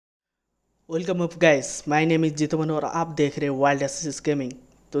Welcome up guys, my name is जितमन और आप देख रहे हैं वाइल्ड एसेसिस गेमिंग।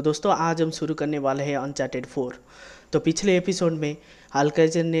 तो दोस्तों, आज हम शुरू करने वाले हैं अनचार्टेड 4। तो पिछले एपिसोड में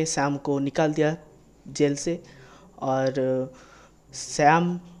अल्काइजर ने सैम को निकाल दिया जेल से, और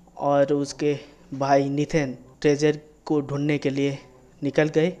सैम और उसके भाई निथन ट्रेजर को ढूंढने के लिए निकल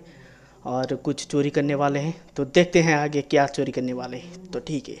गए और कुछ चोरी करने वाले हैं। तो देखते हैं आगे क्या चोरी करने वाले हैं। तो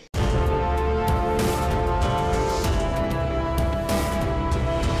ठीक है।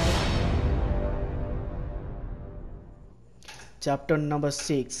 Chapter number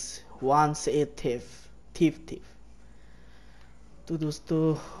 6, once a thief. तो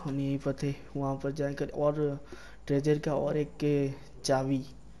दोस्तों, हम यहीं पर थे, वहाँ पर जाकर और ट्रेजर का और एक चाबी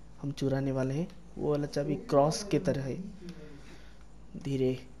हम चुराने वाले हैं। वो वाला चाबी क्रॉस के तरह है।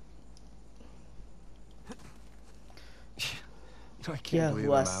 धीरे क्या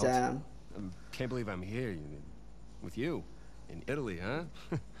हुआ Sam? Can't believe I'm here with you in Italy, huh?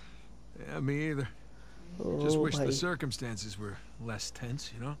 Yeah, me either. Just O wish the भाई, circumstances were less tense,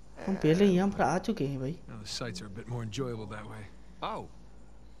 you know? हम पहले यहाँ पर आ चुके हैं भाई। Now, the sights are a bit more enjoyable that way. Oh,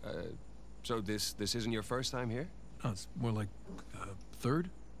 so this isn't your first time here? Oh, it's more like third?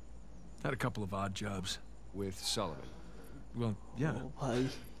 Had a couple of odd jobs. With Sullivan. Well, yeah. ओ भाई,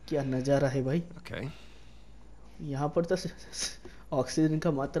 क्या नज़ारा है भाई। Okay. यहाँ पर तो oxygen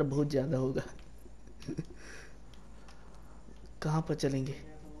का मात्रा बहुत ज़्यादा होगा। कहाँ पर चलेंगे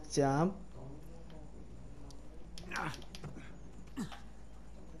सैम?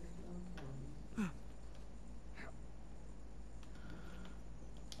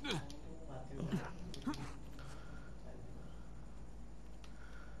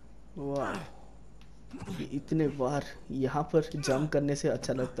 वाह, इतने बार यहाँ पर जंप करने से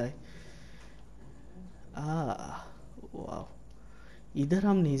अच्छा लगता है। वाह, इधर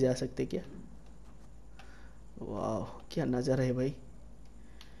हम नहीं जा सकते क्या? वाह, क्या नज़ारा है भाई।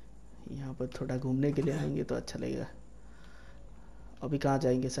 यहाँ पर थोड़ा घूमने के लिए आएंगे तो अच्छा लगेगा। अभी कहाँ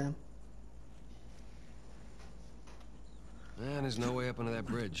जाएंगे Sam? Man, there's no way up onto that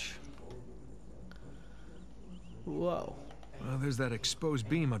bridge. वाह, Well, there's that exposed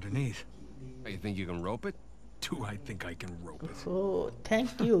beam underneath. Oh, you think you can rope it? Do I think I can rope it? Oh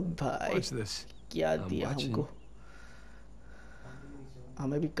thank you भाई। Watch this. क्या I'm दिया watching. हमको।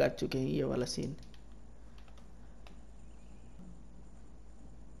 हमें भी काट चुके हैं ये वाला सीन।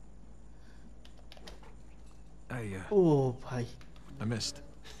 ओह भाई, I missed.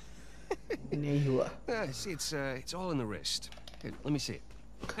 नहीं हुआ। See, it's all in the wrist. Here, let me see it.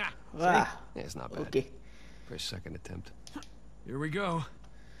 Ha! वाह, See? Yeah, it's not bad. Okay. For a second attempt. Here we go.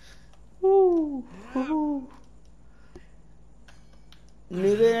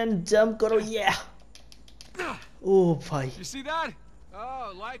 निवेन jump करो, ये। ओह भाई, You see that?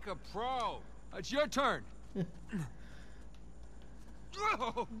 Oh, like a pro. It's your turn.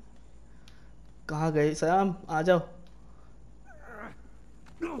 Oh, कहाँ गए Sam? आ जाओ।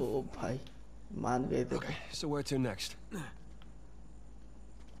 ओह भाई, मान गए थे। Okay, so where to next?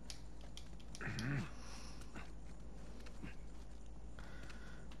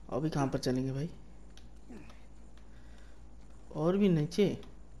 अभी कहाँ पर चलेंगे भाई? और भी नीचे?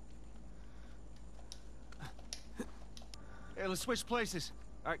 Hey, let's switch places.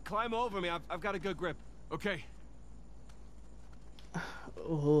 All right, climb over me. I've got a good grip. okay.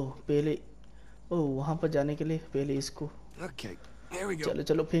 ओह पहले, ओह वहाँ पर जाने के लिए पहले इसको। Okay, here we go. चलो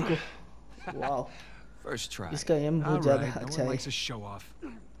चलो फेंको। वाह, First try. इसका एम All बहुत right. ज़्यादा No अच्छा one है। likes a show off.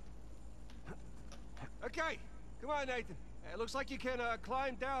 Okay, come on, Nathan. It looks like you can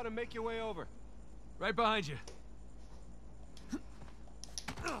climb down and make your way over. Right behind you.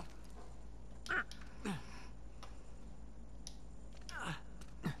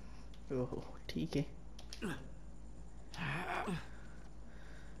 ओह ठीक है,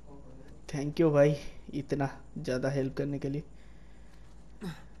 थैंक यू भाई इतना ज़्यादा हेल्प करने के लिए।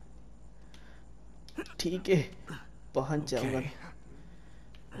 ठीक है, पहुंच जाऊंगा मैं।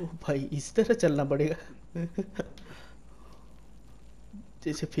 ओह भाई, इस तरह चलना पड़ेगा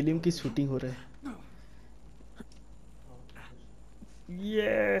जैसे फिल्म की शूटिंग हो रहा है।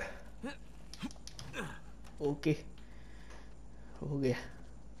 ये ओके, हो गया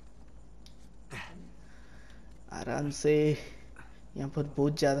आराम से। यहाँ पर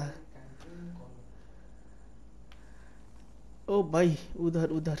बहुत ज़्यादा। ओ भाई, उधर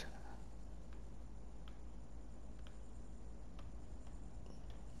उधर।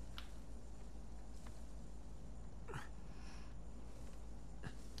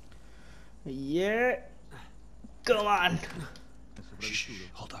 ये कम ऑन।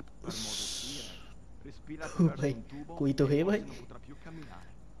 Hold up. ओ भाई, कोई तो है भाई।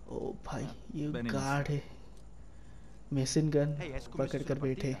 ओ भाई, ये गार्ड है, मशीन गन पकड़ कर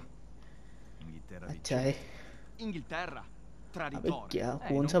बैठे। terra अच्छा vincente. है। Inghilterra, अबे traditore. क्या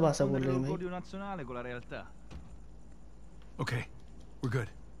कौन सा भाषा बोल रहे हैं भाई? l'orgoglio nazionale con la realtà. Okay, we're good.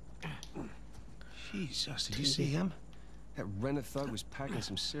 Jesus, did you ठीक see है। him? That Renner thug was packing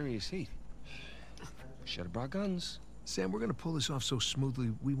some serious heat. Should have brought guns. Sam, we're gonna pull this off so smoothly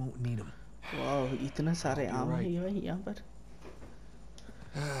we won't need them. वाह, इतना सारे You're आम right. है भाई यहाँ पर।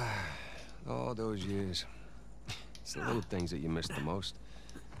 All those years. It's the little things that you miss the most.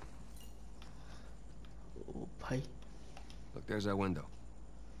 ओ भाई, Look, there's that window.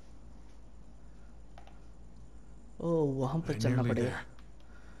 ओ वहाँ पर We're चलना nearly पड़ेगा। there.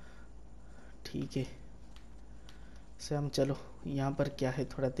 ठीक है सैम, चलो यहाँ पर क्या है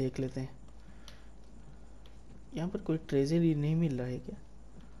थोड़ा देख लेते हैं। यहाँ पर कोई ट्रेजरी नहीं मिल रहा है क्या,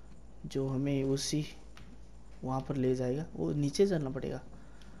 जो हमें उसी वहाँ पर ले जाएगा? वो नीचे जाना पड़ेगा।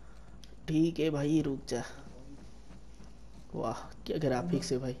 ठीक है भाई, रुक जा। वाह क्या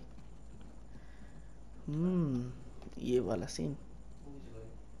ग्राफिक्स है भाई। ये वाला सीन।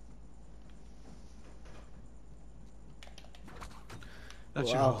 That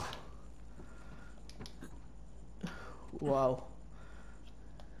should वाह hold. वाह,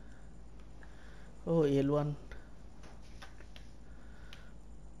 ओ L1।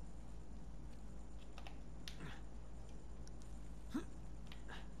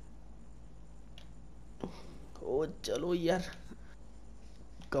 ओ चलो यार,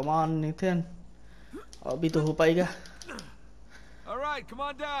 कमान नितिन, अभी तो हो पाएगा। All right, come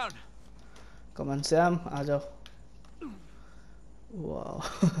on down. Come on Sam, आ जाओ।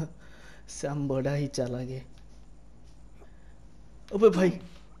 वाह सैम बड़ा ही चला गया। अबे भाई,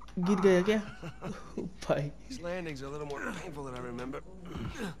 गिर गया क्या? भाई These landings are a little more painful than I remember.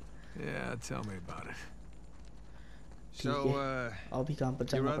 Yeah, tell me about it. So, अभी कहाँ पर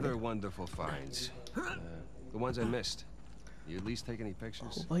your जाना other पड़ेगा? wonderful finds. The ones I missed. You at least take any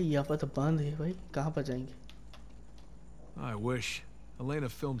pictures? ओ भाई यहाँ पर तो बंद है भाई, कहाँ पर जाएंगे? I wish. Elena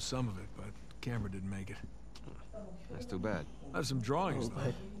filmed some of it, but camera didn't make it. That's too bad. I have some O drawings though.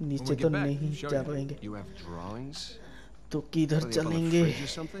 भाई When नीचे we तो get back, नहीं show जा you. पाएंगे। You have drawings? तो किधर What, are they up on the चलेंगे? fridge or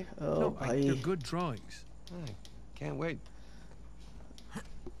something? O No, they're भाई, good drawings. I can't wait.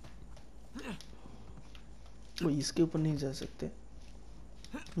 वो इसके ऊपर नहीं जा सकते।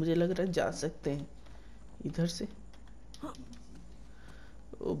 मुझे लग रहा है जा सकते हैं इधर से।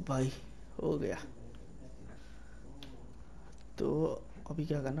 ओ भाई, हो गया। तो अभी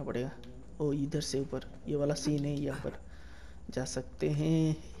क्या करना पड़ेगा? ओ इधर से ऊपर, ये वाला सीन है, यहाँ पर जा सकते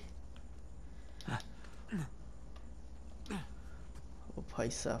हैं। ओ भाई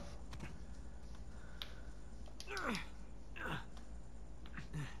साहब,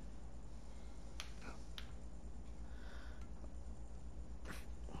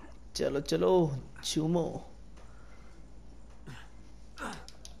 चलो चलो झूमो।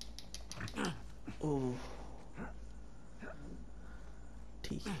 ओ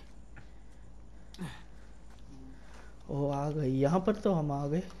ठीक है, ओ आ गए यहाँ पर। तो हम आ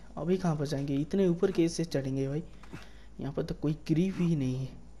गए। अभी कहाँ पर जाएंगे? इतने ऊपर कैसे चढ़ेंगे भाई? यहाँ पर तो कोई ग्रिप ही नहीं है।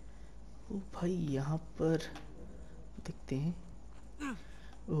 ओ भाई यहाँ पर देखते हैं।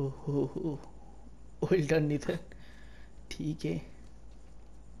 ओहो, वेल डन नितिन। ठीक है।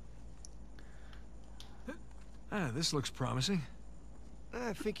 Ah, this looks promising.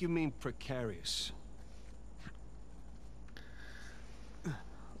 I think you mean precarious.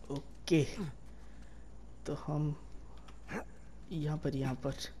 Okay, तो हम यहाँ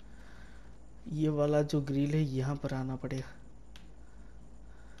पर ये वाला जो ग्रिल है यहाँ पर आना पड़ेगा।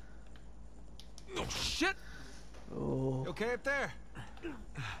 Oh shit! O You okay up there?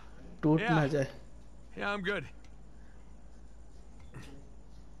 टूट Yeah. ना जाए। Yeah, I'm good.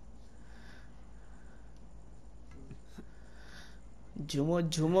 झूमो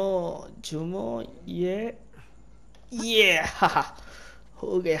झूमो झूमो, ये हाहा,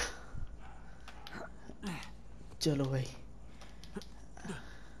 हो गया। चलो भाई,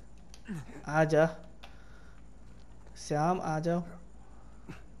 आ जा श्याम, आ जाओ।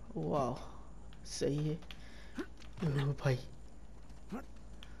 वाह सही है। ओ भाई,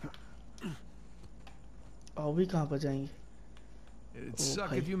 अभी कहाँ पर जाएंगे? It'd Oh, suck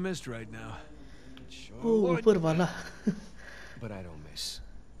bhai. if you missed right now. Sure O would, ऊपर वाला। but I don't miss.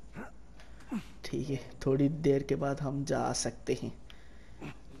 ठीक है, थोड़ी देर के बाद हम जा सकते हैं।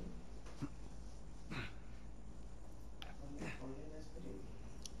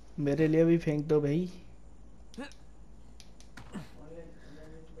 मेरे लिए भी फेंक दो भाई।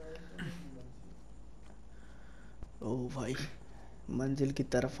 ओ भाई, मंजिल की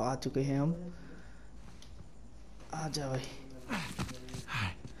तरफ आ चुके हैं हम। आ जा भाई।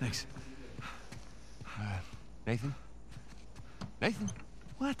 Thanks. Nathan? Nathan?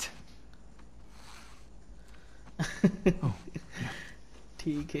 What? Oh, yeah.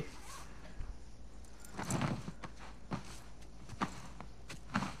 ठीक है।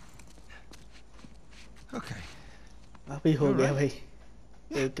 Okay. अभी हो गया Alright.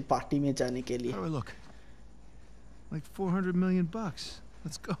 भाई एक पार्टी में जाने के लिए। How do I look? Like 400 million bucks.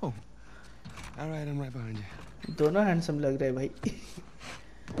 Let's go. All right, I'm right behind you. दोनों हैंडसम लग रहे हैं भाई।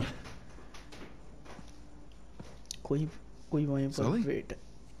 कोई कोई वहीं पर Sully? Wait.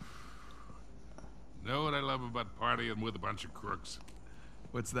 Know what I love about partying with a bunch of crooks?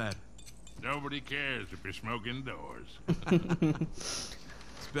 What's that? Nobody cares if you smoke indoors.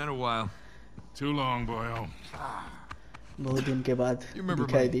 It's been a while. Too long, boyo. बहुत दिन के बाद You remember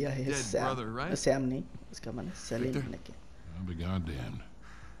दिखाई my दिया है dead brother, right? Sam नहीं, इसका माने सलीम Victor? ने के I'll be goddamned.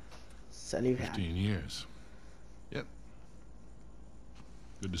 सलीम है। 15 years. Yep.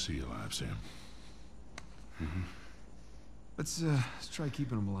 Good to see you alive, Sam. Let's try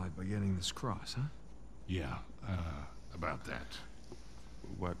keeping him alive by getting this cross, huh? Yeah, about that.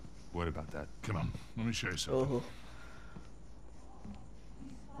 What about that? Come on, let me show you something. ओहो,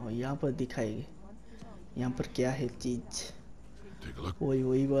 और यहाँ पर दिखाएगी, यहाँ पर क्या है चीज? Take a look.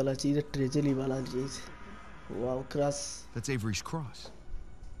 वही वाला चीज है, ट्रेजरी वाला चीज। Wow, cross. That's Avery's cross.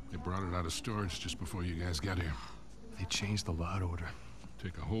 They brought it out of storage just before you guys got here. They changed the lot order.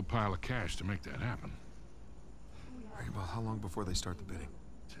 Take a whole pile of cash to make that happen. Right, well, how long before they start the bidding?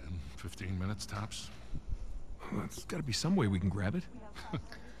 10, 15 minutes tops. Well, there's got to be some way we can grab it.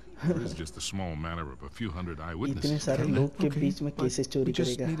 It is just a small matter of a few hundred इतने eyewitnesses. सारे लोग के Okay, बीच में but कैसे चोरी we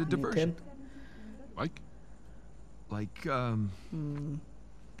just करेगा? need a diversion. Like? Like,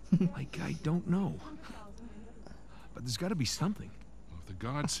 like, I don't know. But there's got to be something. Well, if the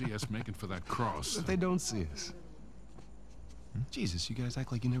gods see us making for that cross, But they don't see us. Jesus, you guys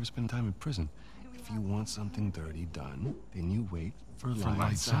act like you never spend time in prison. If you want something dirty done, then you wait for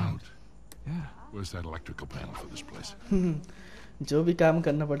lights out. Yeah. Where's that electrical panel for this place? जो भी काम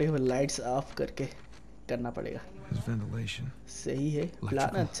करना पड़ेगा वो lights off करके करना पड़ेगा। There's ventilation. सही है, प्लान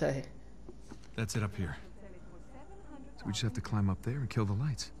Electrical. अच्छा है। That's it up here. So we just have to climb up there and kill the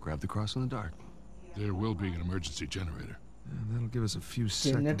lights. Grab the cross in the dark. There will be an emergency generator. And that'll give us a few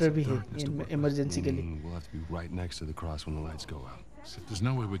seconds generator of भी है darkness to work with. Emergency के लिए। We'll have to be right next to the cross when the lights go out. So there's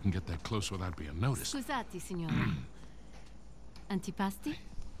no way we can get that close without being noticed. Scusate, signora. Antipasti?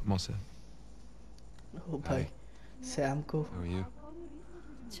 I'm all set. ओ भाई, Sam को How are you?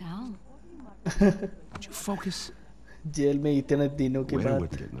 Ciao. Would you focus? Jail में इतने दिनों के Waiter बाद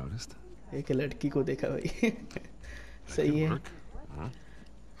wouldn't get noticed. एक लड़की को देखा भाई। That सही could है, work.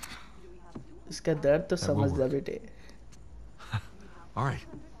 इसका दर्द तो will समझ जा work. बेटे। All right.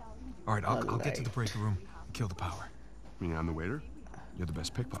 All right, I'll get to the break room and kill the power. You mean I'm the waiter? You're the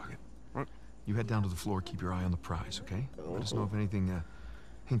best pickpocket. What? You head down to the floor, keep your eye on the prize, okay? Let us know if anything,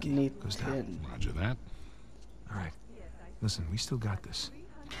 hinky goes down. नीथन, Roger that. All right. Listen, we still got this.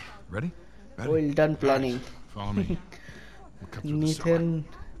 Ready? Well done planning. Follow me. We'll cut through the cellar. नीथन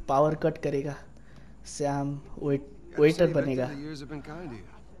power cut करेगा, Sam waiter बनेगा The years have been kind to you.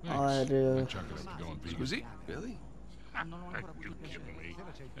 Thanks. और I chuck it up to going vegan. Was he? Really? Are you kidding me?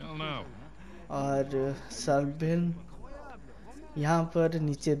 Hell no. और सर्बिन यहाँ पर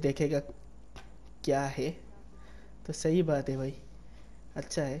नीचे देखेगा क्या है, तो सही बात है भाई,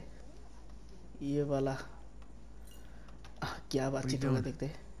 अच्छा है ये वाला। क्या बातचीत होगा देखते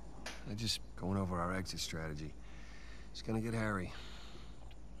हैं। I'm just going over our exit strategy. It's gonna get hairy.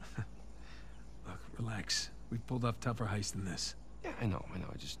 Look, relax. We've pulled off tougher heists than this. Yeah, I know.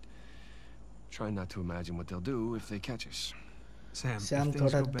 I just try not to imagine what they'll do if they catch us. Sam, Sam if things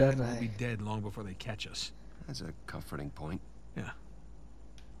थोड़ा go डर bad, रहा we'll be है। dead long before they catch us. That's a comforting point. Yeah.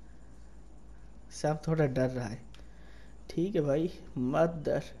 Sam थोड़ा डर रहा है। ठीक है भाई, मत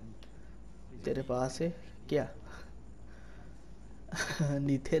डर, तेरे पास है क्या?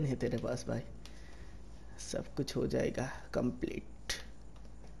 नितिन है तेरे पास भाई, सब कुछ हो जाएगा कंप्लीट।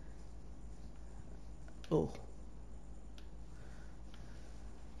 ओह,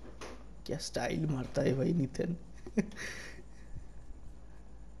 क्या स्टाइल मारता है भाई नितिन।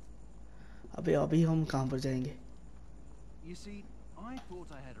 अबे अभी हम कहाँ पर जाएंगे? You see, I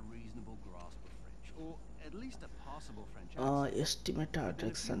thought I had a reasonable grasp of French, or at least a passable French estimate Been a few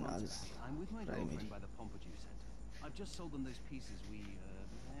direction months आज now. I'm with my primary. girlfriend by the Pompidou Center. I've just sold them those pieces we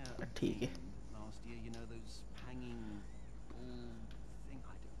ठीक है। last year. You know those hanging old thing.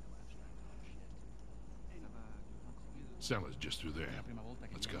 I don't know abstract shit. Cellar's just through there.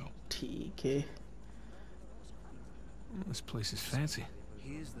 Let's go. ठीक है, This place is fancy.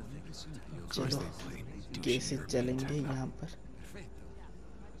 Here's the thing. Of course चलो they play douchey कैसे European चलेंगे techno. यहाँ पर?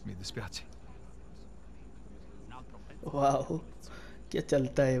 Mi dispiace. वाह, क्या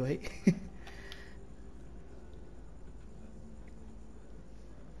चलता है भाई।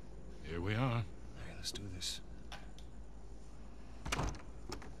 Here we are. All right, let's do this.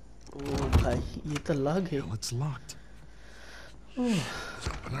 ओ भाई ये तो लग है। Hell, it's locked. It's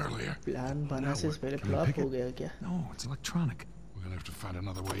open earlier. Plan बना Now से what? पहले Can we फ्लॉप pick हो it? गया क्या? No, it's electronic. We're gonna have to find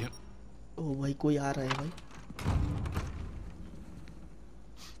another way in. ओ भाई कोई आ रहा है भाई।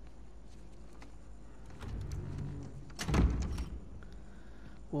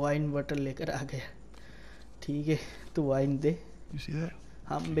 वाइन बॉटल लेकर आ गया। ठीक है तो wine they. You see that?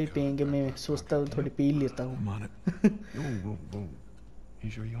 हम भी पियेंगे। मैं सोचता हूँ थोड़ी पी लेता हूँ। I'm on it. Whoa, whoa, whoa. You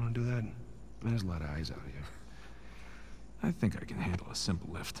sure you want to do that? There's a lot of eyes out here. I think I can handle a simple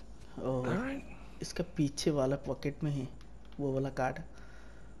lift. और All right. इसका पीछे वाला pocket में है वो वाला card.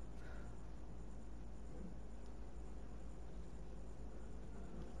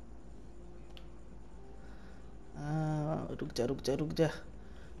 रुक जा।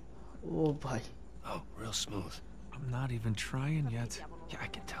 ओ भाई Oh, real smooth. I'm not even trying yet. Yeah, I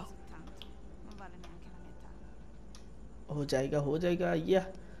can tell. हो जाएगा या।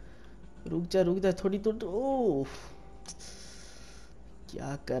 रुक जा थोड़ी तो। ओ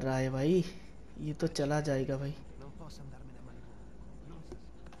क्या कर रहा है भाई? ये तो चला जाएगा भाई। Non posso andarmene a malincuore.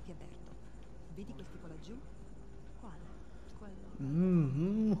 Ti avverto. Vedi quel tipo laggiù? Quale? Quello.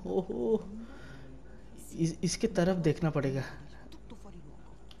 हो इसके तरफ देखना पड़ेगा। Tutto fuori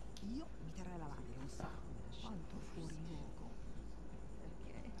luogo. Io mi terrei davanti, non so. Quanto fuori luogo.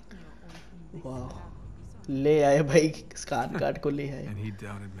 Perché io ho un वाह ले आए भाई स्कान कार्ड को ले आए। And he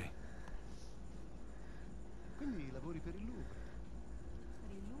doubted me. Quindi lavori per il Louvre?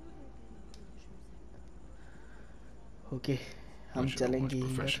 Okay हम I should चलेंगे watch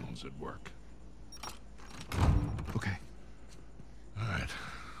इधर। professionals at work. Okay. All right,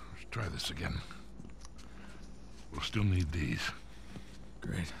 let's try this again. We'll still need these.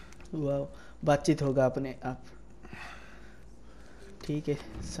 Great. वाह बातचीत होगा अपने आप। ठीक है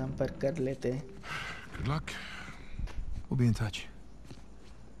संपर्क कर लेते हैं। Good luck. We'll be in touch.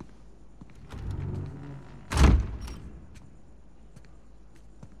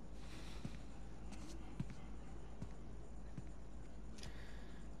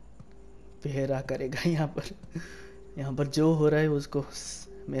 पहरा करेगा यहाँ पर जो हो रहा है उसको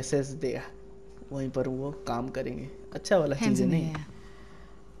मैसेज देगा वहीं पर वो काम करेंगे। अच्छा वाला Hands चीज़ है in the नहीं। air.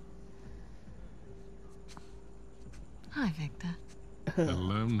 Hi, Victor.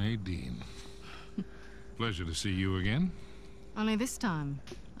 Hello, Nadine. Pleasure to see you again. Only this time,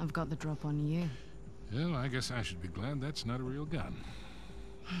 I've got the drop on you. Well, I guess I should be glad that's not a real gun.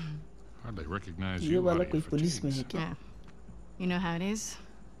 Hardly recognize ये you वाला by कोई your police में है fatigues. क्या? Yeah. You know how it is.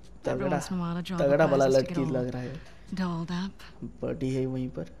 Every तगड़ा once in a while, a job तगड़ा वाला requires us to get लड़की all लग रहा है। dolled up. बॉडी है वहीं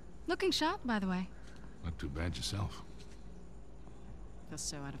पर। Looking sharp, by the way. Not too bad yourself. Feel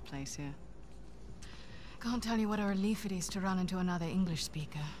so out of place here. Can't tell you what a relief it is to run into another English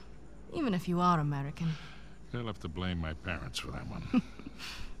speaker. Even if you are American. They'll have to blame my parents for that one.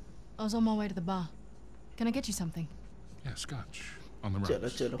 I was on my way to the bar. Can I get you something? Yeah, scotch. On the चलो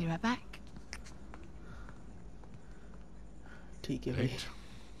rocks. चलो Be right back. ठीक है भाई। Nate,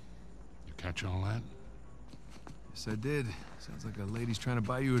 you catch all that? Yes, I did. Sounds like a lady's trying to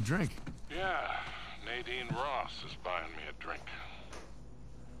buy you a drink. Yeah, Nadine Ross is buying me a drink.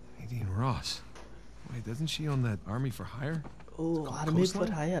 Nadine Ross. Wait, doesn't she own that Army for Hire? O called army Coastline?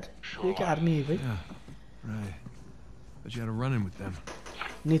 पर higher. ये क्या army है भाई? Yeah. Right. But you had a run-in with them.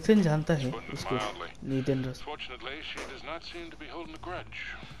 Nitin जानता है Putting it उसको। mildly. Nitin रस। Fortunately, she does not seem to be holding a grudge.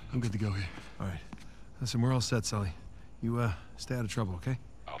 I'm good to go here. All right. Listen, we're all set, Sully. You, stay out of trouble, okay?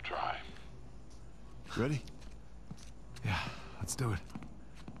 I'll try. Ready? Yeah, let's do it.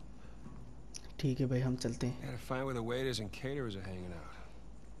 ठीक है भाई हम चलते हैं। Gotta find where the waiters and caterers are hanging out.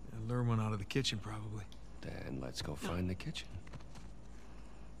 Lure one out of the kitchen, probably. Then let's go find the kitchen.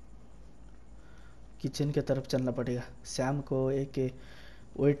 Kitchen की तरफ चलना पड़ेगा। सैम को एक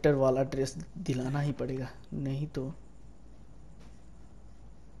वेटर वाला ड्रेस दिलाना ही पड़ेगा नहीं तो।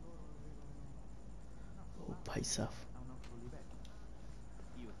 ओ भाई साहब।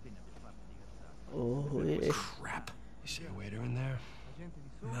 ओह ये Crap. You see a waiter in there?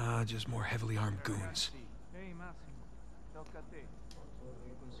 Nah, just more heavily armed goons. Ehi Massimo, tocca a te.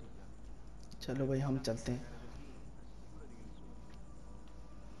 Che consiglia? चलो भाई हम चलते हैं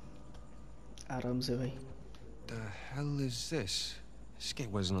आराम से भाई। The hell is this? This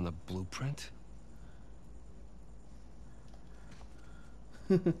gate wasn't on the blueprint.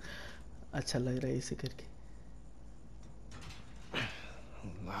 अच्छा लग रहा है इसे करके।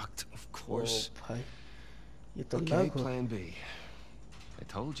 Locked, of O course. भाई ये तो Okay, लॉक हो। plan B. I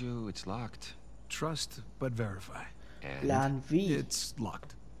told you it's locked. Trust, but verify. And plan B. It's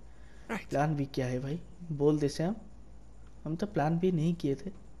locked. Plan B क्या है भाई? बोल दे सैम। हम तो प्लान बी नहीं किए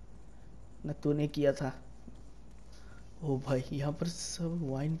थे। ना तूने किया था। ओ भाई यहाँ पर सब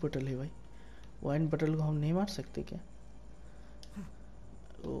वाइन बोतल है भाई। वाइन बोतल को हम नहीं मार सकते क्या?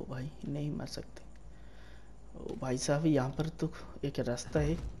 ओ भाई नहीं मार सकते। ओ भाई साहब यहाँ पर तो एक रास्ता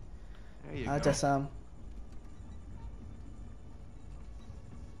है। There you आजा go. शाम।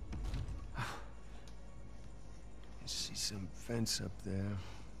 I see some fence up there.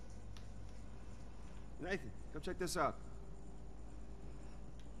 Nathan, come check this out.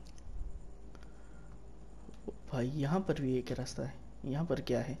 भाई यहाँ पर भी एक रास्ता है। यहाँ पर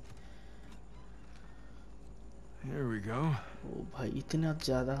क्या है? Here we go. ओ भाई इतना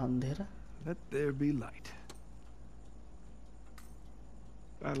ज्यादा अंधेरा। Let there be light.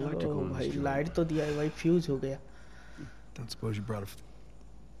 Got O electrical in this भाई joint. लाइट तो दिया है भाई, फ्यूज हो गया। Don't suppose you brought a...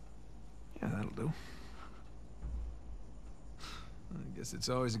 Yeah, that'll do. I guess it's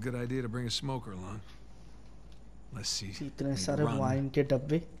always a good idea to bring a smoker along. Let's see. इतने Need to सारे run. Wine के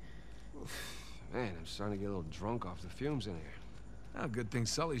डब्बे। Man, I'm starting to get a little drunk off the fumes in here. Oh, good thing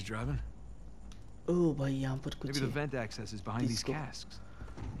Sully's driving. ओ भाई यहाँ पर कुछ Maybe the है। vent access is behind these Disco. casks.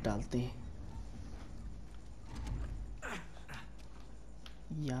 डालते हैं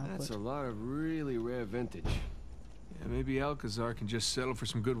यहाँ That's पर। a lot of really rare vintage. Yeah, maybe Alcazar can just settle for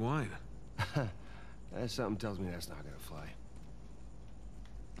some good wine. That something tells me that's not gonna fly.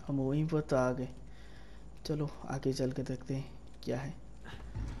 हम वहीं पर तो आ गए। चलो आगे चल के देखते हैं क्या है।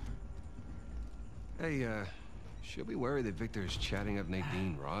 Hey, should we worry that Victor is chatting up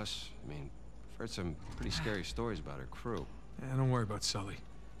Nadine Ross? I mean, I've heard some pretty scary stories about her crew. Yeah, don't worry about Sully.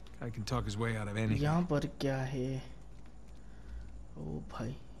 Guy can talk his way out of anything. यहाँ पर क्या है? ओ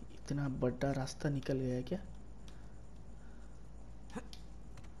भाई इतना बड़ा रास्ता निकल गया है क्या?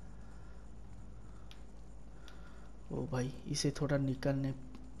 ओ भाई इसे थोड़ा निकलने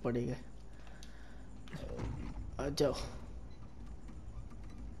पड़ेगा। आ जाओ।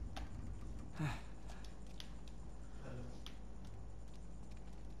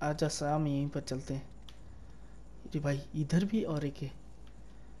 आजा शाम, यहीं पर चलते हैं। अरे भाई इधर भी और एक है।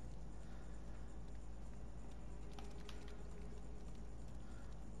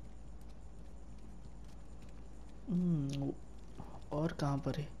 और कहाँ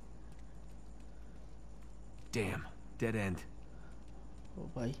पर है? Damn, dead end. ओ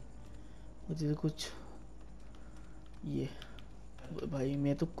भाई मुझे तो कुछ ये भाई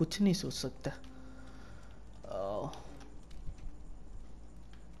मैं तो कुछ नहीं सोच सकता।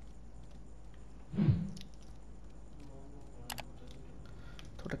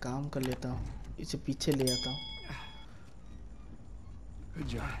 थोड़ा काम कर लेता हूँ, इसे पीछे ले आता हूँ। Good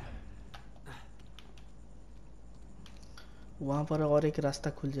job. वहाँ पर और एक रास्ता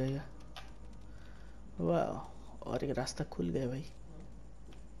खुल जाएगा। वाह, और एक रास्ता खुल गया भाई।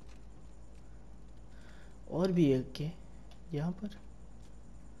 और भी एक के यहाँ पर।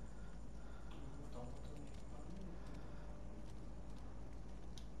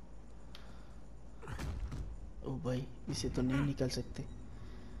 ओ भाई इसे तो नहीं निकल सकते।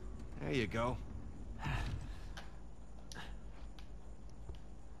 There you go.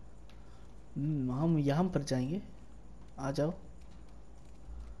 हम यहाँ पर जाएंगे। आ जाओ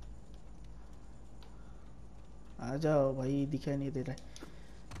आ जाओ भाई, दिखाई नहीं दे रहा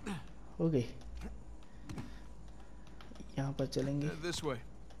है। हो गए, यहाँ पर चलेंगे। This way.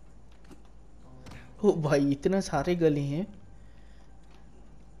 ओ भाई इतना सारे गली हैं।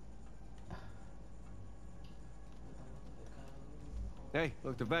 Hey,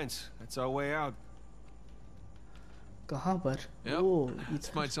 look, the vents. That's our way out. कहाँ पर? Yep. ओ Let's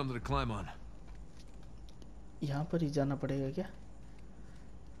इधर, find something to climb on. यहाँ पर ही जाना पड़ेगा क्या?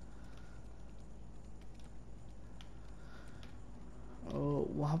 ओ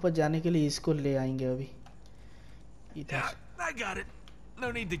वहाँ पर जाने के लिए इसको ले आएंगे अभी। इधर। Yeah, I got it.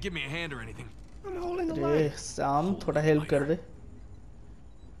 No need to give me a hand or anything. I'm holding the अरे line. शाम थोड़ा हेल्प कर दे।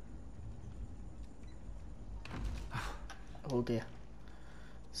 हो गया,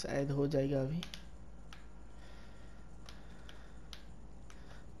 शायद हो जाएगा अभी।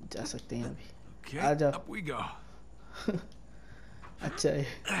 जा सकते हैं अभी। Okay, आ जाओ। up we go. अच्छा है।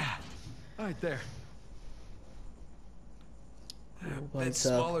 All right, there. ओ भाई That's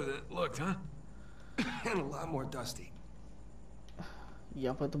साहब, smaller than it looked, huh? And a lot more dusty.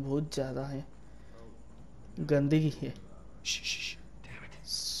 यहाँ पर तो बहुत ज्यादा है, गंदगी है। Shh, shh, shh. Damn it.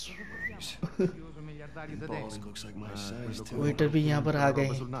 Balls looks like my size too. Waiter भी यहाँ पर आ गए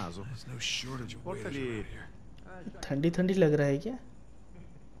हैं। There's no shortage of waiters around here. ठंडी ठंडी लग रहा है क्या?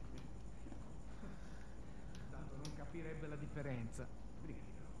 Non capirebbe la differenza.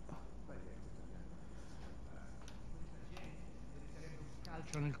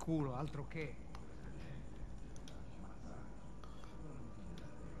 Calcio nel culo, altro che.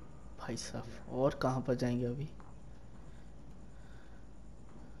 भाई साहब, और कहाँ पर जाएंगे अभी?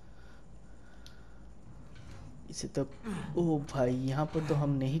 इसे तो, ओ भाई यहाँ पर तो हम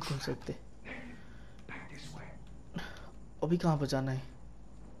नहीं घुस सकते। अभी कहाँ पर जाना है?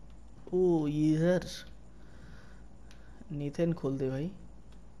 ओ इधर। नीथन खोल दे भाई।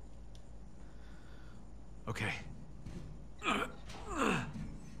 Okay.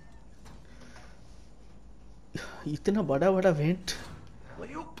 इतना बड़ा बड़ा वेंट।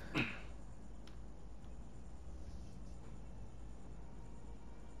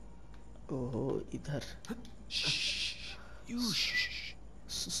 ओहो इधर।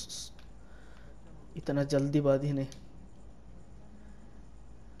 इतना जल्दीबाजी नहीं।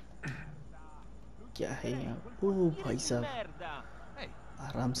 क्या है यहाँ? ओ भाई साहब,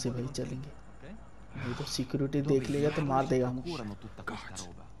 आराम से भाई चलेंगे, नहीं तो सिक्योरिटी देख लेगा तो मार देगा हमको।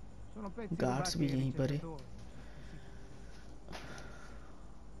 गार्ड्स भी यहीं पर है।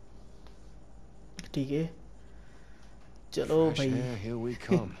 ठीक है, चलो भाई।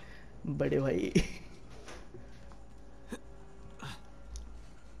 बड़े भाई।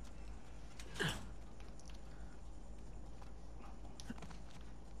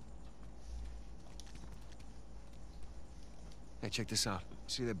 Hey, check this out.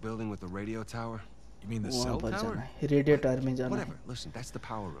 See that building with the radio tower? You mean the वहाँ cell पर tower? जाना है, रेडियो टावर में जाना है। Whatever. Listen, that's the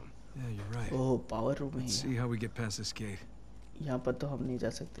power room. Yeah, you're right. Oh power room है Let's see how we get past this gate. यहाँ पर तो हम नहीं जा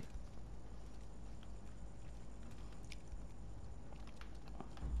सकते।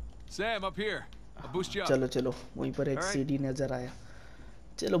 Sam, up here. I'll boost you up. चलो चलो, वहीं पर एक सीढ़ी नजर आया।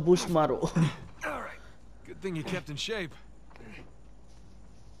 चलो बूस्ट मारो। All right. Good thing you kept in shape.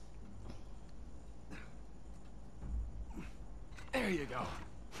 There you go.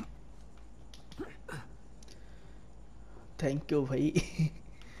 Thank you भाई।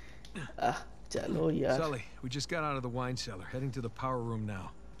 चलो यार। Sully, we just got out of the wine cellar, heading to the power room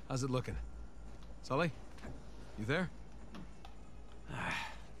now. How's it looking? Sully? You there?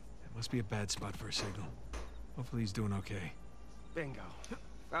 It must be a bad spot for a signal. Hopefully he's doing okay. Bingo.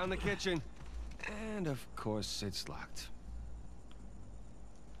 Found the kitchen. And of course, it's locked.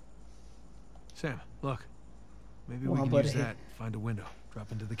 Sam, look. Maybe we वहाँ can पर use है। that, find a window,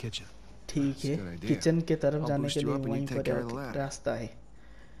 drop into the kitchen. ठीक That's a है, good idea. Kitchen के तरफ I'll जाने boost के you लिए up and you वहीं take पर care of the एक ladder. रास्ता है।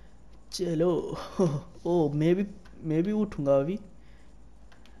 चलो। ओ मैं भी उठूंगा अभी।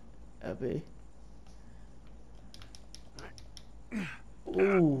 अबे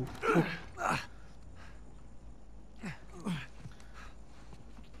ओह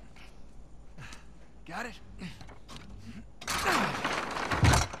Got it?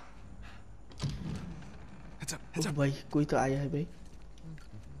 Heads up. भाई कोई तो आया है भाई।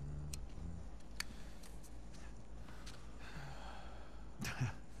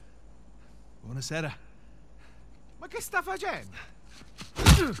 Buonasera. Ma che sta facendo?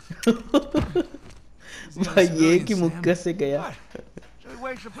 भाई ये की मुक्का से गया। So he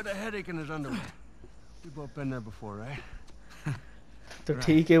wakes up with a headache in his underwear. We've both been there before, right? तो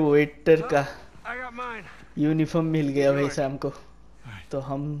ठीक है, वेटर का I got mine. यूनिफॉर्म मिल गया भाई शाम को। तो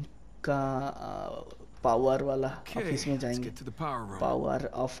हम का पावर वाला Okay, ऑफिस में let's जाएंगे, get to the power room. Power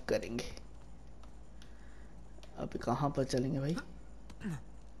of करेंगे। अभी कहाँ पर चलेंगे भाई?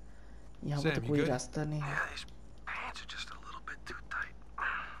 यहाँ पर Sam, तो you कोई good? रास्ता नहीं है। These pants are just a little bit too tight.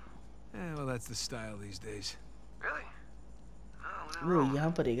 Yeah, well, that's the style these days. Really? Oh, वो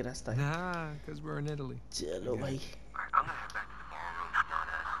यहाँ पर एक रास्ता है। Nah, because we're in Italy. चलो भाई। Alright, I'm gonna head back to the ballroom.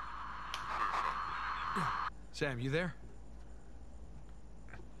 Sam, you there?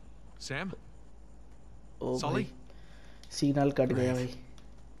 Sam? O Sully? भाई signal cut गया भाई।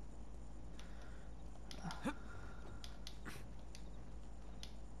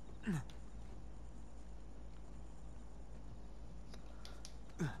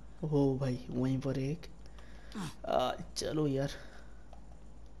 ओ भाई वहीं पर एक चलो यार।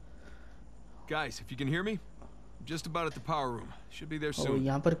 Guys, if you can hear me, I'm just about at the power room. Should be there O soon.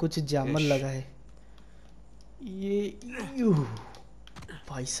 यहाँ पर कुछ जामन Ish. लगा है। ये यू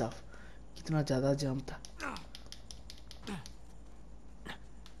भाई साहब कितना ज्यादा जाम था।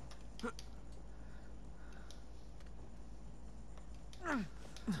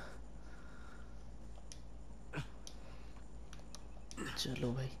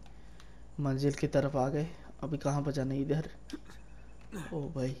 चलो भाई मंजिल की तरफ आ गए। अभी कहाँ पर जाना है? इधर। ओ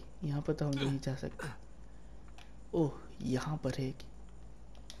भाई यहाँ पर तो हम नहीं जा सकते। ओह यहाँ पर है।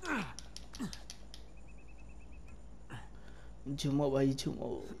 झूमो भाई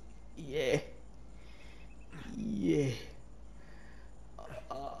झूमो। ये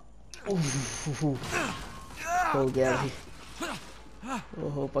उफ, हो गया भाई।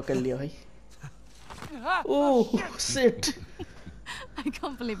 ओहो पकड़ लिया भाई। Oh shit. I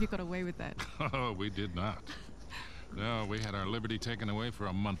can't believe you got away with that. Oh, we did not. No, we had our liberty taken away for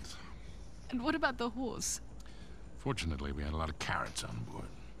a month. And what about the horse? Fortunately, we had a lot of carrots on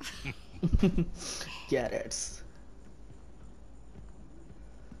board. Carrots.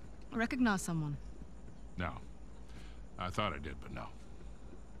 Recognize someone? No. I thought I did, but no.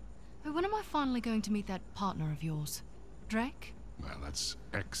 Hey, when am I finally going to meet that partner of yours? Drake? Well, that's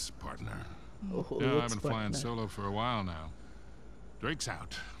ex-partner. Oh, No, I've it's been flying partner. solo for a while now. Drake's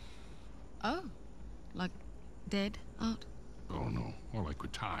out. Oh. Like dead out? Oh, no. More like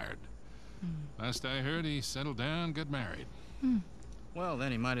retired. Last I heard, he settled down, got married. Well,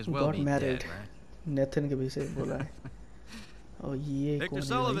 then he might as well Got be married. dead, right? Nathan के विषय बोला है और ये Victor कौन है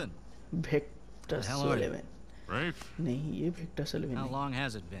Sullivan. भाई vector The hell are you? Sullivan Rafe? नहीं ये वेक्टर सलिवन How नहीं long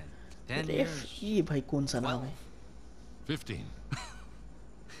has it been? 10 ref years? ये भाई कौन सा नाम है 15.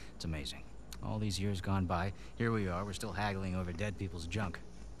 It's amazing. All these years gone by, here we are, we're still haggling over dead people's junk.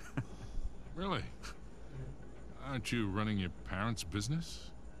 Really? Aren't you running your parents' business?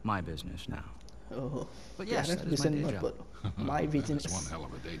 My business now. Oh But yes, carat that is my business day मत job. बोलो my That is business one hell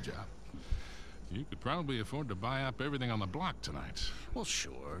of a day job. You could probably afford to buy up everything on the block tonight. Well,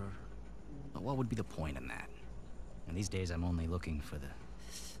 sure. But what would be the point in that? And these days, I'm only looking for the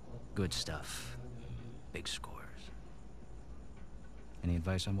good stuff. Big scores. Any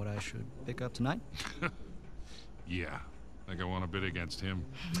advice on what I should pick up tonight? Yeah, I think I want to bid against him.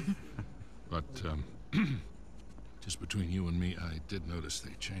 But, just between you and me, I did notice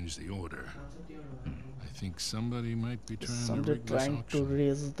they changed the order. I think somebody might be trying to somebody rig this trying to auction.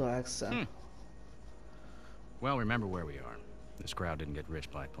 raise the action Well, remember where we are. This crowd didn't get rich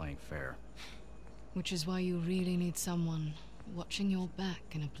by playing fair. Which is why you really need someone watching your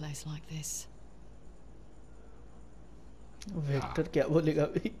back in a place like this. Vector क्या बोलेगा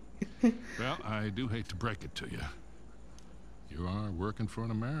भाई Well, I do hate to break it to you. You are working for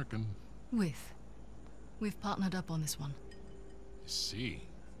an American. We've partnered up on this one. I see.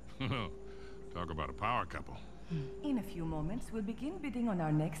 Talk about a power couple. In a few moments, we'll begin bidding on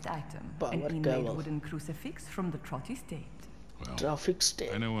our next item. Power An inlaid couple. wooden crucifix from the Trotty State. Well, traffic I stay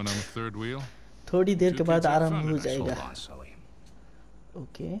know when I'm third wheel. थोड़ी देर के Two बाद kids have आराम fun हो in this जाएगा Hold on, Sully.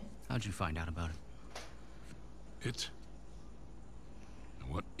 Okay How'd you find out about it? It?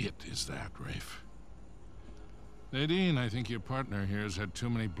 What it is that, Rafe? Nadine, I think your partner here has had too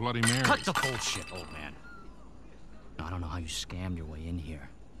many Bloody Marys. Cut the bullshit, old man. I don't know how you scammed your way in here,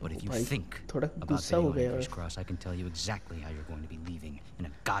 but if you भाई, think थोड़ा about गुस्सा bidding हो on गया English है। Cross, I can tell you exactly how you're going to be leaving in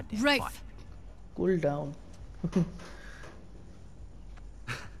a goddamn Rafe! fight. Cool down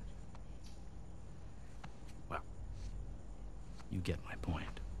Well, you get my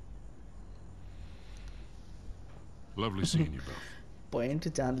point. Lovely seeing you both. Point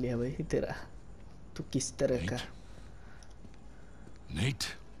जान लिया भाई तेरा तू किस तरह का Nate? Nate?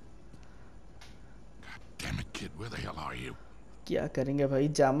 God damn it, kid, where the hell are you? क्या करेंगे भाई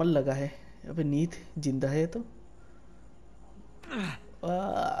जामल लगा है अबे नीत जिंदा है तो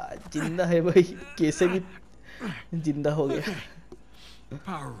जिंदा है भाई कैसे भी जिंदा हो गया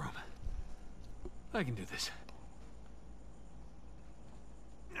Power room. I can do this.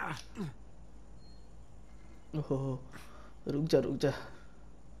 ओहो रुक जा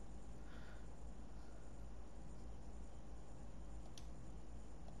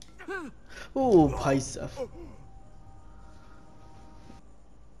ओ भाई साहब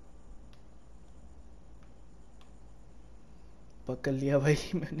पकड़ लिया भाई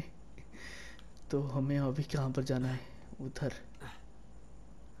मैंने तो हमें अभी कहाँ पर जाना है उधर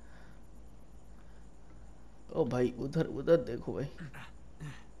ओ भाई उधर उधर देखो भाई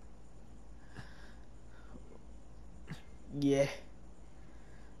ये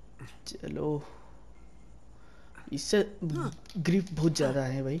चलो इससे ग्रिप बहुत ज्यादा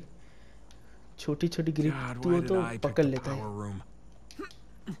है भाई छोटी छोटी ग्रिप God, तू why did तो I pick पकड़ the लेता power है room?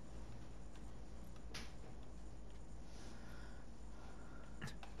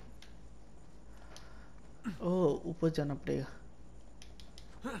 ओ ऊपर जाना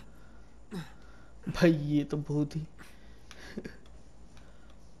पड़ेगा भाई ये तो बहुत ही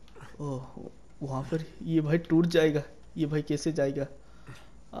ओ वहां पर ये भाई टूट जाएगा ये भाई कैसे जाएगा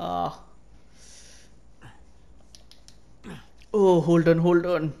आ ओ होल्ड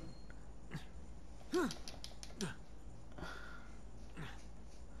ऑन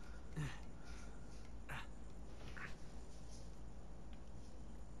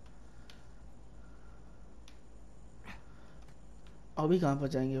अभी कहाँ पर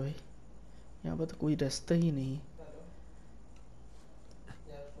जाएंगे भाई यहाँ पर तो कोई रास्ता ही नहीं है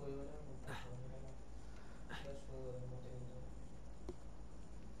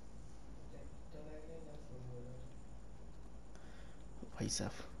भाई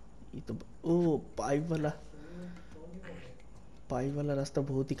साहब ये तो ओ पाइप वाला रास्ता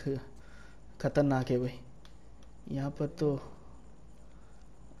बहुत ही खतरनाक है भाई। यहाँ पर तो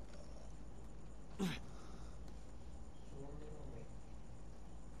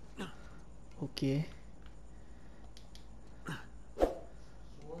ओके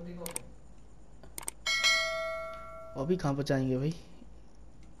अभी कहाँ पर जाएंगे भाई?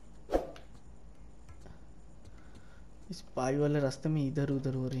 इस पाई वाले रास्ते में इधर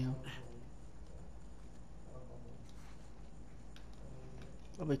उधर हो रहे हैं हम।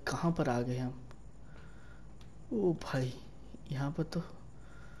 अबे कहाँ पर आ गए हम? ओ भाई यहाँ पर तो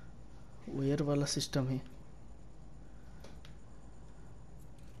वेयर वाला सिस्टम है।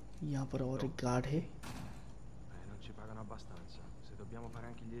 यहाँ पर और एक गार्ड है। Non ci pagano abbastanza. Se dobbiamo fare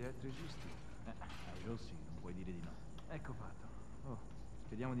anche gli elettricisti. Ai rossi non puoi dire di no. Ecco fatto. Oh,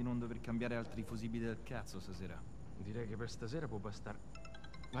 speriamo di non dover cambiare altri fusibili del cazzo stasera. Direi che per stasera può bastare.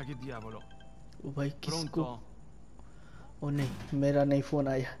 Ma che diavolo? ओ भाई किसको? Pronto? ओ नहीं मेरा नहीं phone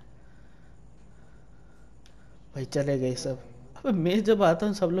आया भाई। चले गए सब। अबे मैं जब आता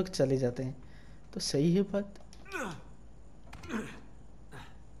हूँ सब लोग चले जाते हैं तो सही है बात।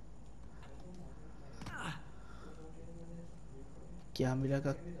 क्या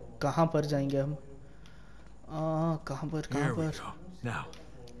मिलेगा? कहाँ पर जाएंगे हम? कहाँ पर Here we go. Now,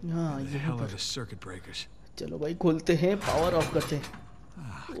 हाँ where the यहीं hell are पर। the circuit breakers? चलो भाई खोलते हैं, पावर ऑफ करते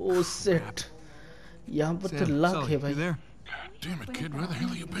हैं। ओ सेट यहाँ पर तो लक है Sully, भाई। you there? God damn it, kid, where the hell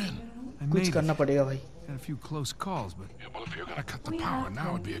have you been? I कुछ made it. करना पड़ेगा भाई। Had a few close calls, but Yeah, well, if you're gonna cut the power, now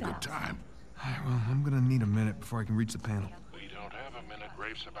would be a good time. well, I'm gonna need a minute before I can reach the panel. We don't have a minute.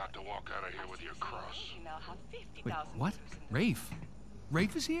 Rafe's about to walk out of here with your cross. Wait, what? Rafe?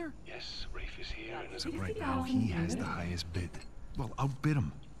 Rafe is here? Yes, Rafe is here and is So right now he has the highest bid. Well, outbid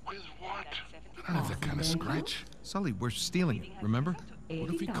him. with what? I don't have that kind of scratch. Sully, we're stealing it, remember?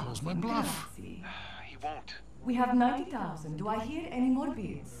 What if he calls my bluff? He won't. We have 90,000. Do I hear any more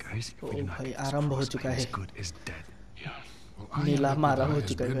bids? Guys, if O we do not भाई get this आरंभ हो cross, चुका I'm है। as good as dead. Yeah. Well, I Neela end up with मारा the हो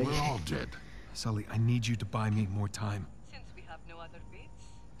highest चुका है bid, भाई। we're all dead. Sully, I need you to buy me more time. Since we have no other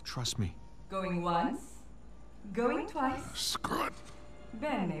bids. Trust me. Going once? Going twice? Screw it.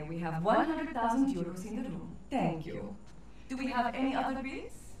 Bene, we have 100,000 euros in the room. Thank you. Do we have any other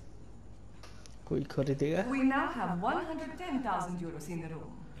bids? कोई खरीदेगा? We now have 110,000 euros in the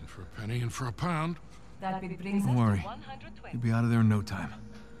room. And for a penny and for a pound, That bid brings Don't us worry. to 120. You'll be out of there in no time.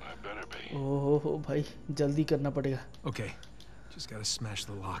 I better be. ओहो भाई जल्दी करना पड़ेगा। Okay. Just gotta smash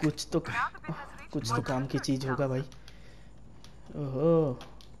the lock. कुछ तो काम की चीज होगा भाई। ओहो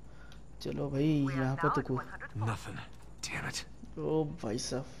चलो भाई यहाँ पर तो Nothing. Damn it. ओ भाई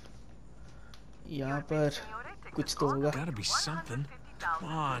साहब यहाँ पर कुछ तो होगा। Gotta be something.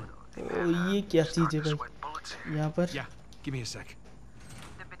 Come on. ओ ये क्या चीज है भाई? यहाँ पर Yeah, give me a sec.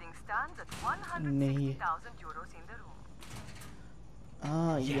 The bidding stands at नहीं है। 160,000 euros in the room.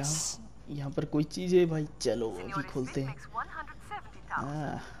 हाँ Yes. यहाँ पर कोई चीज है भाई। चलो अभी Your खोलते bid हैं। makes 170,000.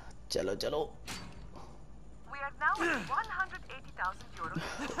 हाँ चलो चलो। We are now at 180,000 euros.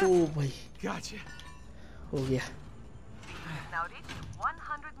 ओ भाई Gotcha. हो गया। Now reached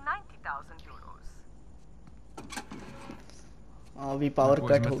 190,000 euros. अभी power Boys,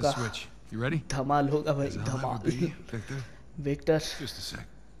 cut I'm at the होगा। switch. You ready? धमाल होगा भाई As hell I would Dhamaal. be, Victor. Victor Just a sec.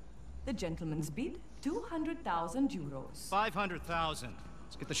 The gentleman's bid, 200,000 euros. 500,000.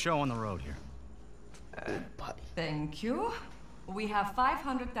 Let's get the show on the road here. भाई Thank you. We have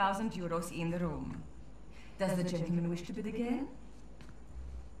 500,000 euros in the room. Does the gentleman wish to bid again?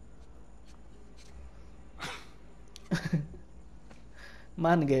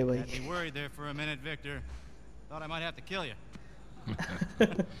 मान गए भाई। Had me worried there for a minute, Victor. Thought I might have to kill you.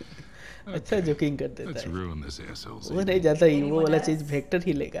 अच्छा joking कर देता Let's है। ruin this asshole's वो evening. नहीं जाता ही, वो वाला चीज वेक्टर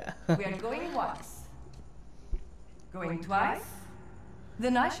ही लेगा। We are going once. Going twice?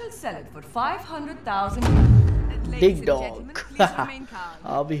 Then I shall sell it for 500,000 euros. Big dog.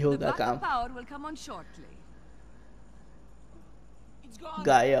 अभी होगा काम। Power will come on shortly.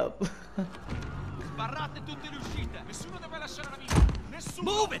 गायब। Sbarrate tutte le uscite! Nessuno deve lasciare la via! Nessuno!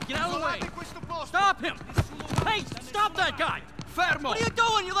 Move it! Get out of the way! Isolate questo posto! Stop him! Hey, stop that guy! Fermo! What are you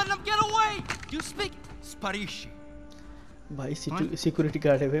doing? You're letting him get away! You speak... Sparisci! भाई security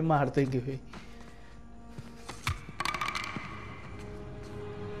guard है भाई, मार देंगे भाई।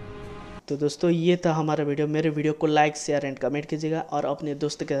 तो दोस्तों ये था हमारा वीडियो। मेरे वीडियो को लाइक शेयर एंड कमेंट कीजिएगा और अपने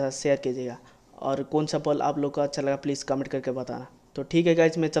दोस्त के साथ शेयर कीजिएगा। और कौन सा पल आप लोग को अच्छा लगा प्लीज़ कमेंट करके बताना। तो ठीक है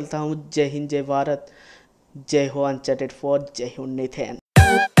गाइज, मैं चलता हूँ। जय हिंद, जय भारत, जय हो अनचार्टेड 4, जय हो नेथन।